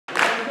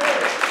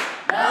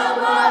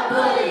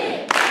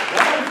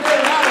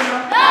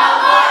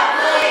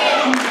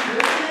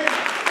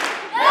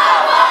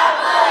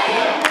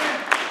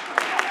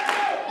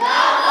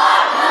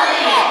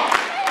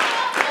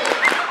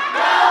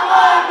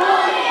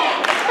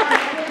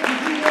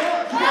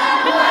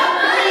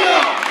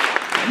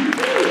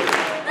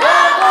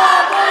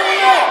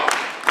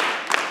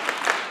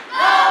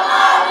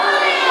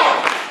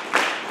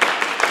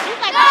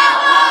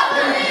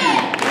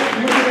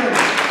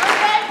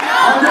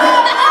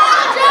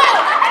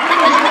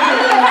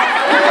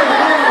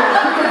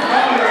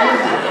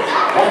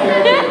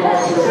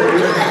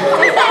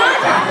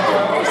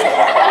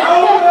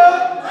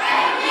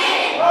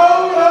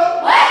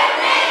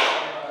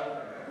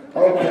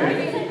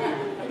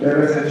Let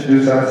us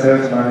introduce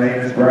ourselves. My name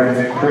is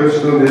Brandon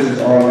Crystal. This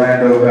is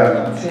Orlando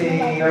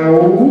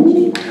Valentino.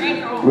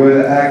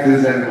 We're the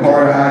actors in the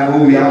Carter High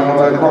movie. Y'all know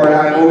about the Carter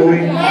High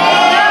movie?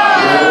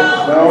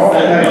 Yeah. No?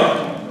 Okay.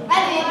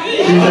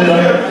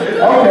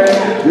 Okay,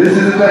 this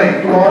is the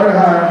thing. Carter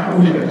High.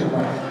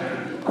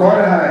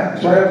 Carter High,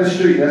 it's right up the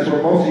street. That's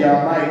where most of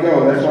y'all might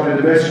go. That's one of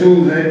the best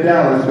schools in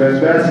Dallas.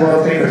 Best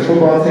basketball team, best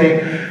football team,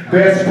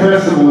 best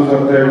principals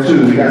up there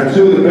too. We got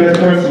two of the best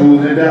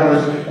principals in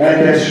Dallas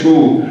at that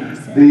school.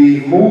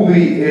 The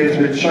movie is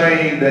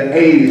portraying the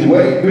 80s,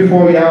 way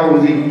before y'all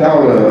was even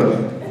thought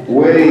of.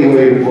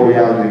 Way before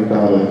y'all was even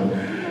thought of.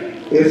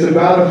 It's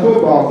about a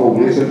football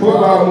movie. It's a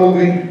football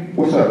movie.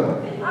 What's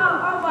up?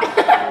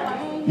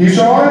 You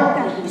saw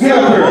it? Get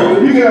up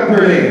here. You get up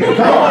here then.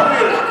 Come on.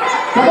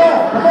 Come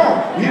on. Come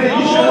on. You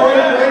should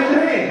raise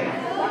your hand.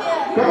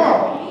 Come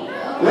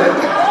on.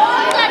 Let's go.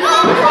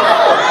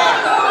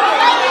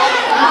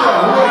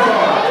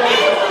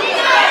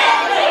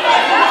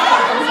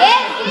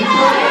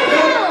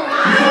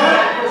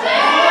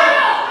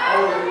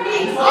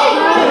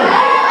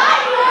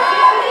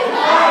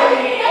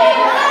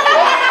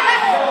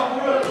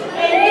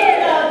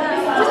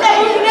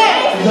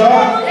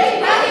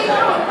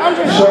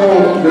 So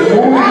the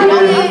movie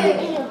is.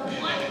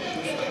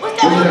 What's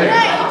that movie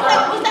name?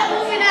 What's that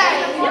movie name?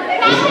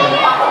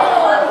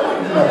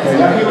 Okay,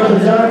 y'all give up for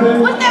Jonathan?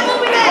 What's that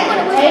movie name?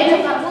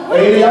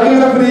 Hey, y'all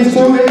give up for these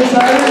two? They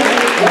excited?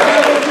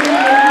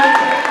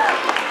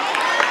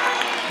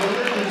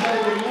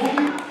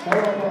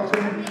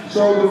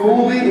 So the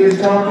movie is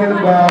talking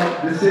about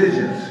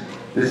decisions.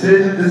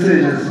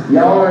 Decisions.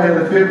 Y'all are in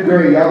the 5th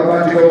grade. Y'all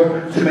about to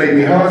go to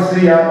maybe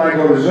Hussey. Y'all might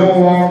go to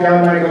Zoom.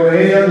 Y'all might go to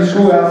any other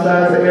school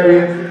outside the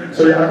area.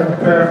 So y'all can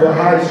prepare for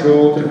high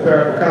school to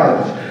prepare for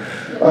college.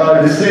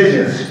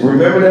 Decisions.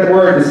 Remember that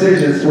word,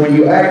 decisions. When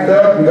you act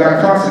up, you got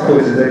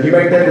consequences. If you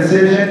make that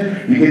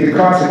decision, you get the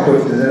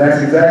consequences. And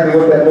that's exactly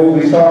what that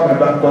movie's talking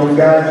about. Those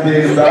guys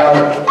did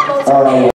about